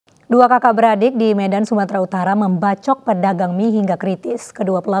Dua kakak beradik di Medan, Sumatera Utara membacok pedagang mie hingga kritis.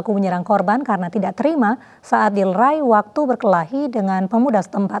 Kedua pelaku menyerang korban karena tidak terima saat dilerai waktu berkelahi dengan pemuda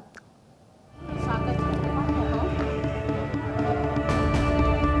setempat.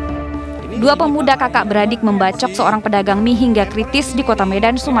 Dua pemuda kakak beradik membacok seorang pedagang mie hingga kritis di kota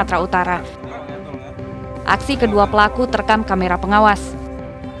Medan, Sumatera Utara. Aksi kedua pelaku terekam kamera pengawas.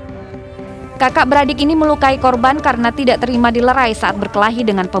 Kakak beradik ini melukai korban karena tidak terima dilerai saat berkelahi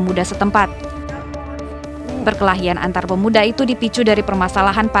dengan pemuda setempat. Perkelahian antar pemuda itu dipicu dari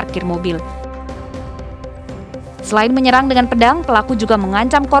permasalahan parkir mobil. Selain menyerang dengan pedang, pelaku juga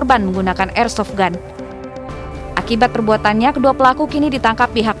mengancam korban menggunakan airsoft gun. Akibat perbuatannya, kedua pelaku kini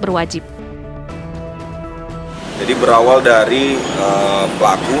ditangkap pihak berwajib. Jadi berawal dari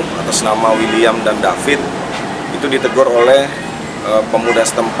pelaku atas nama William dan David itu ditegur oleh pemuda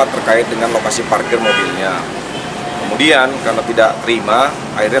setempat terkait dengan lokasi parkir mobilnya. Kemudian karena tidak terima,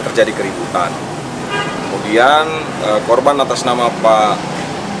 akhirnya terjadi keributan. Kemudian korban atas nama Pak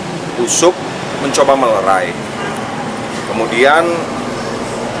Usuk mencoba melerai. Kemudian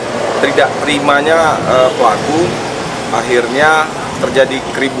tidak terimanya pelaku, akhirnya terjadi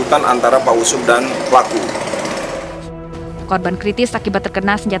keributan antara Pak Usuk dan pelaku. Korban kritis akibat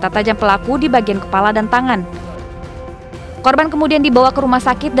terkena senjata tajam pelaku di bagian kepala dan tangan. Korban kemudian dibawa ke rumah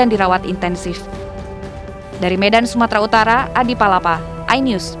sakit dan dirawat intensif. Dari Medan, Sumatera Utara, Adi Palapa,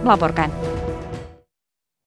 iNews melaporkan.